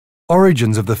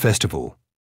Origins of the festival.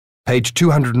 Page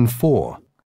 204.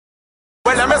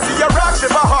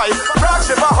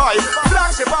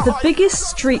 The biggest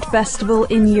street festival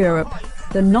in Europe,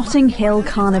 the Notting Hill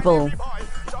Carnival.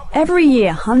 Every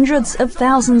year, hundreds of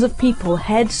thousands of people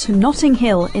head to Notting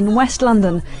Hill in West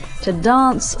London to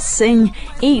dance, sing,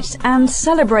 eat and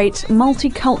celebrate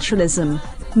multiculturalism.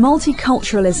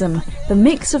 Multiculturalism, the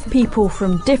mix of people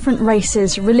from different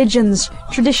races, religions,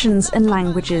 traditions and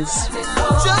languages.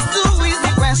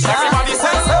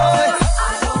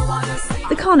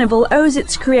 The carnival owes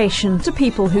its creation to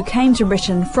people who came to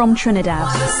Britain from Trinidad.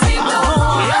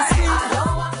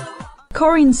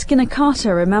 Corinne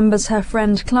Skinner-Carter remembers her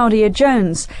friend Claudia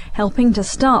Jones helping to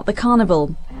start the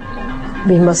carnival.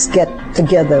 We must get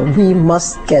together, and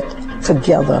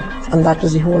that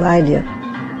was the whole idea.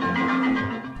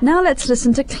 Now let's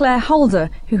listen to Claire Holder,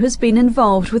 who has been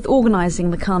involved with organising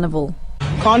the carnival.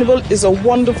 Carnival is a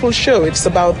wonderful show. It's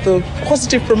about the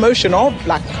positive promotion of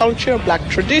black culture, black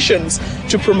traditions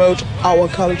to promote our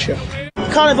culture.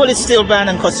 Carnival is steel band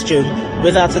and costume,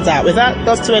 without a doubt. Without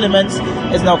those two elements,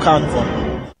 there's no carnival.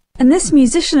 And this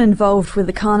musician involved with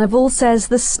the carnival says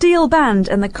the steel band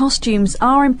and the costumes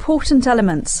are important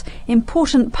elements,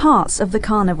 important parts of the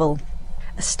carnival.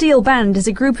 A steel band is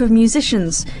a group of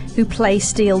musicians who play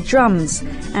steel drums,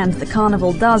 and the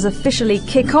carnival does officially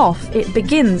kick off. It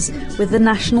begins with the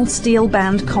National Steel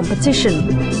Band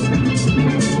competition.